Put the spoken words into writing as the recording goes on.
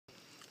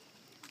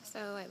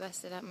So I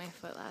busted up my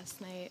foot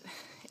last night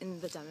in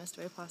the dumbest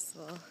way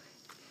possible.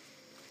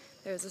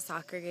 There was a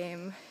soccer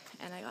game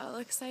and I got all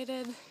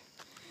excited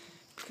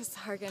because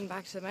harken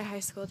back to my high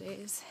school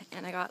days,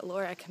 and I got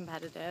Laura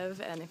competitive,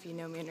 and if you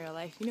know me in real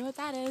life, you know what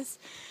that is.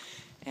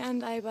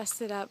 And I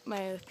busted up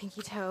my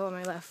pinky toe on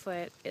my left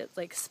foot. It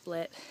like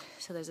split,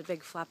 so there's a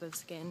big flap of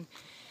skin,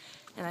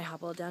 and I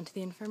hobbled down to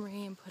the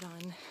infirmary and put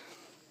on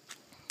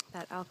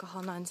that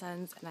alcohol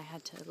nonsense, and I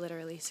had to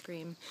literally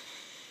scream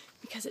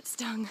because it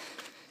stung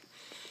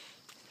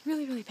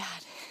really, really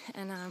bad.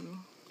 And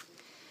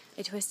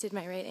I twisted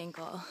my right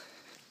ankle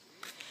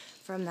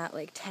from that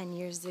like 10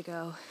 years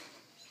ago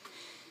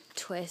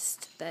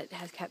twist that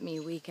has kept me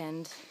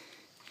weakened.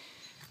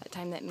 That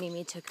time that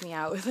Mimi took me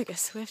out with like a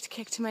swift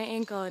kick to my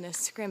ankle in a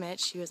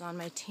scrimmage. She was on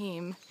my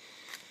team.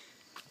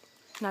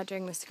 Not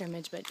during the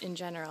scrimmage, but in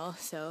general.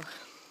 So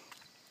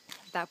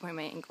at that point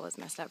my ankle was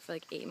messed up for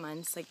like 8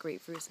 months, like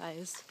grapefruit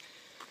sized.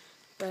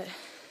 But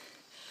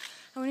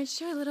I wanted to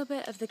share a little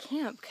bit of the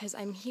camp because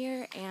I'm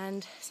here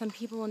and some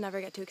people will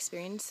never get to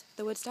experience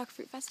the Woodstock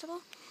Fruit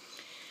Festival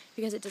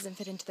because it doesn't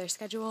fit into their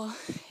schedule.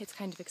 It's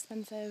kind of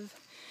expensive.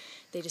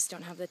 They just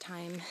don't have the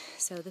time.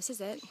 So this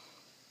is it.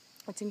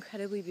 It's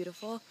incredibly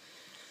beautiful.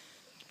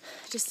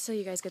 Just so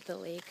you guys get the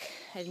lake.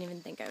 I didn't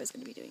even think I was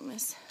going to be doing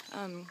this.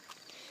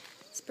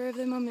 Spur of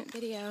the moment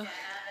video.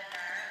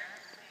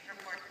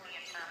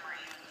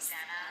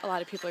 A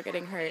lot of people are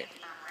getting hurt.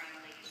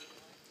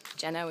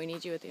 Jenna, we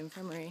need you at the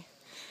infirmary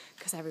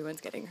because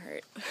everyone's getting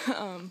hurt.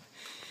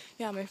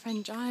 Yeah, my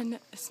friend John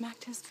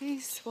smacked his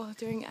face while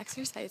doing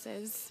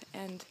exercises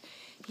and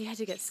he had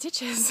to get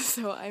stitches,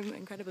 so I'm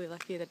incredibly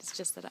lucky that it's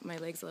just that my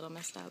leg's a little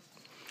messed up.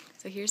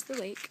 So here's the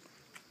lake.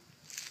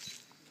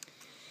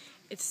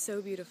 It's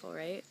so beautiful,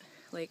 right?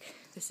 Like,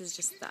 this is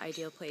just the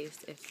ideal place.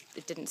 If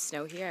it didn't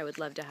snow here, I would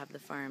love to have the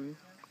farm.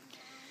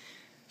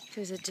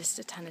 There's just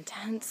a ton of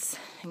tents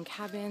and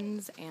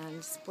cabins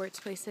and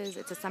sports places.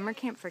 It's a summer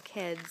camp for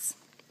kids.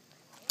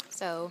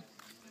 So,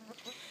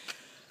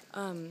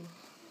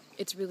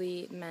 it's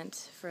really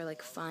meant for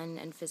like fun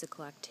and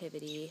physical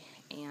activity,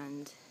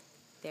 and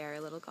there are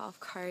little golf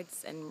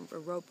carts and a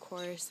rope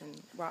course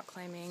and rock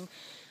climbing.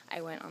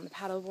 I went on the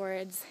paddle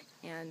boards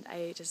and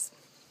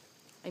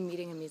I'm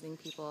meeting amazing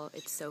people.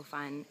 It's so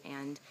fun,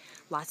 and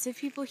lots of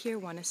people here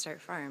want to start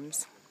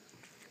farms.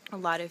 A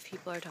lot of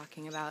people are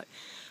talking about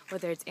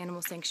whether it's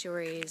animal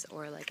sanctuaries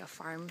or like a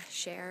farm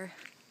share.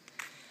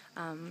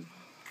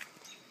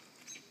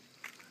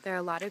 There are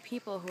a lot of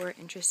people who are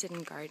interested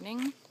in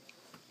gardening,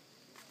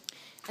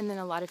 and then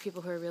a lot of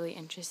people who are really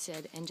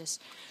interested in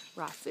just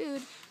raw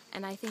food,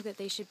 and I think that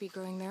they should be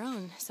growing their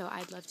own. So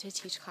I'd love to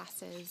teach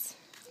classes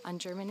on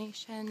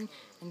germination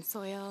and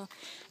soil,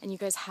 and you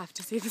guys have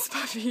to see this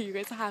puppy. You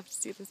guys have to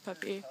see this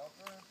puppy.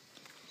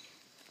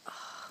 Oh,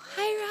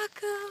 hi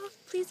Rocco,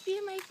 please be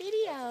in my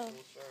video.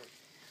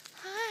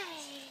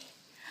 Hi.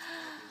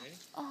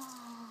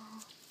 Oh,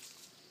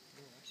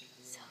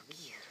 so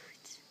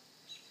cute.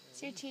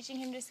 So you're teaching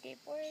him to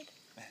skateboard?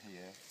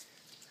 Yeah.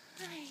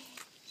 Hi.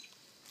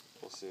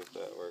 We'll see if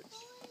that works.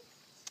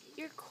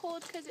 You're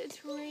cold because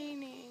it's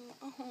raining.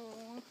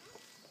 Oh.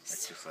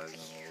 Exercising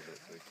a little bit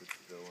so we can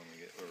go when we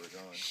get where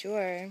we're going.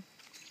 Sure.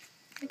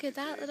 Look at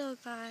that little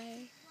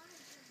guy.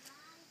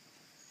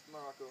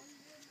 Morocco.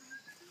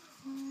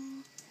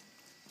 Oh.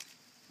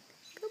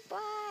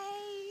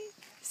 Goodbye.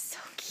 So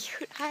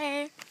cute.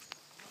 Hi.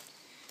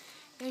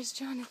 There's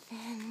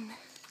Jonathan.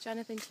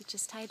 Jonathan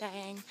teaches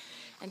tie-dyeing,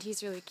 and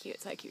he's really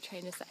cute, so I keep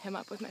trying to set him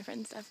up with my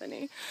friend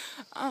Stephanie.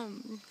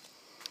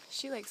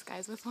 She likes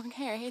guys with long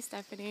hair. Hey,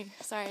 Stephanie.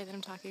 Sorry that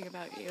I'm talking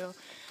about you.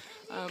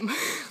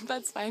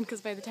 That's fine,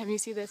 because by the time you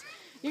see this,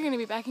 you're going to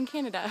be back in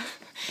Canada.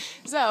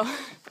 So,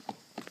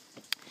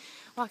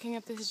 walking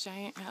up this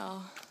giant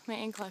hill, my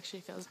ankle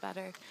actually feels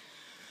better.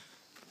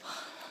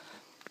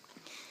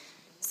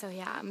 So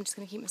yeah, I'm just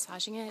going to keep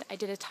massaging it. I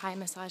did a Thai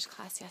massage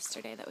class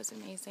yesterday that was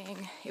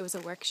amazing. It was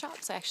a workshop,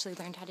 so I actually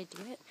learned how to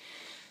do it.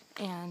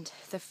 And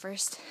the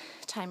first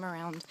time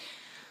around,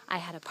 I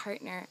had a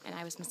partner and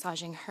I was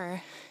massaging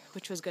her,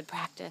 which was good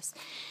practice.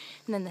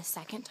 And then the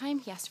second time,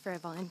 he asked for a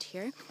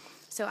volunteer.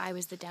 So I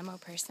was the demo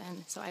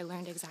person, so I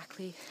learned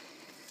exactly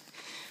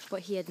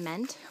what he had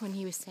meant when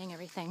he was saying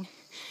everything.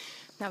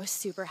 That was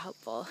super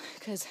helpful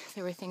because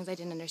there were things I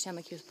didn't understand,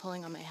 like he was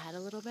pulling on my head a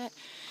little bit.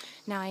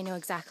 Now I know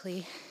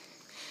exactly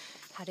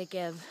how to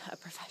give a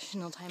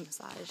professional Thai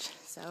massage.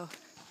 So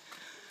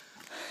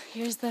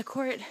here's the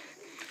court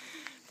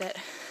that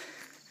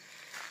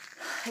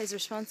is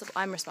responsible.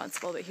 I'm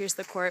responsible, but here's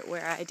the court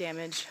where I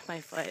damaged my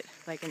foot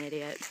like an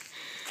idiot.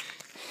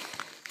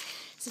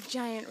 It's a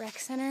giant rec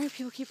center.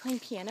 People keep playing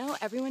piano.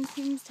 Everyone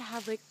seems to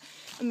have like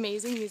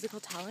amazing musical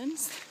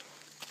talents.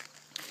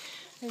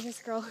 There's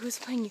this girl who's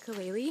playing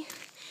ukulele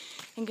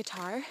and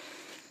guitar.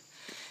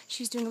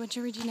 She's doing a bunch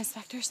of Regina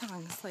Spektor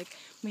songs, like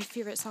my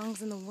favorite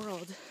songs in the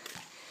world.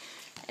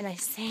 And I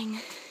sang.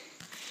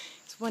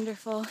 It's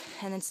wonderful.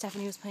 And then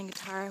Stephanie was playing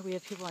guitar. We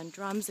have people on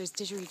drums. There's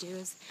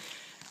didgeridoos.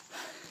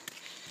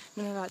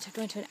 I'm about to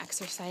go into an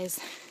exercise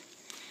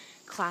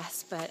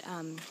class, but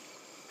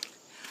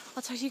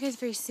I'll talk to you guys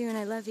very soon.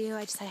 I love you. I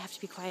have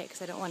to be quiet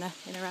because I don't want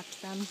to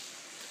interrupt them.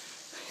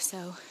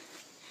 So,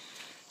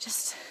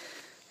 just,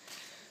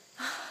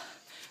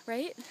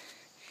 right?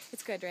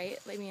 It's good, right?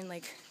 I mean,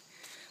 like,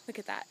 look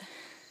at that.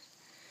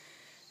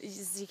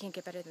 You can't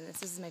get better than this.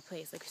 This is my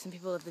place. Like, some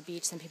people love the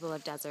beach, some people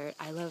love desert.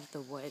 I love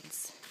the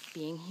woods.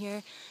 Being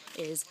here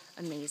is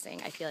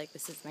amazing. I feel like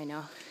this is my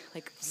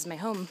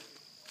home.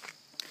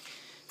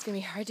 It's gonna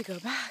be hard to go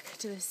back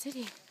to the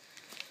city.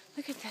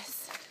 Look at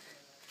this.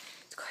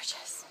 It's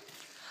gorgeous.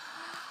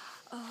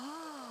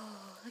 Oh,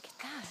 look at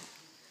that.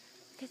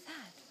 Look at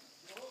that.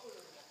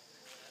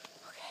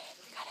 Okay,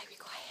 we gotta be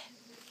quiet.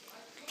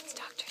 It's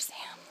Dr.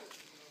 Sam.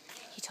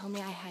 He told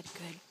me I had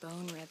good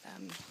bone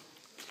rhythm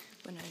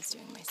when I was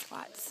doing my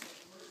squats.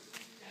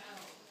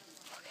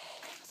 Okay,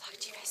 I'll talk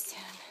to you guys soon.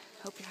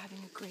 Hope you're having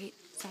a great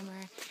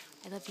summer.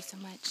 I love you so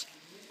much.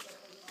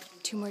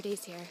 2 more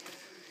days here.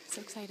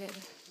 So excited.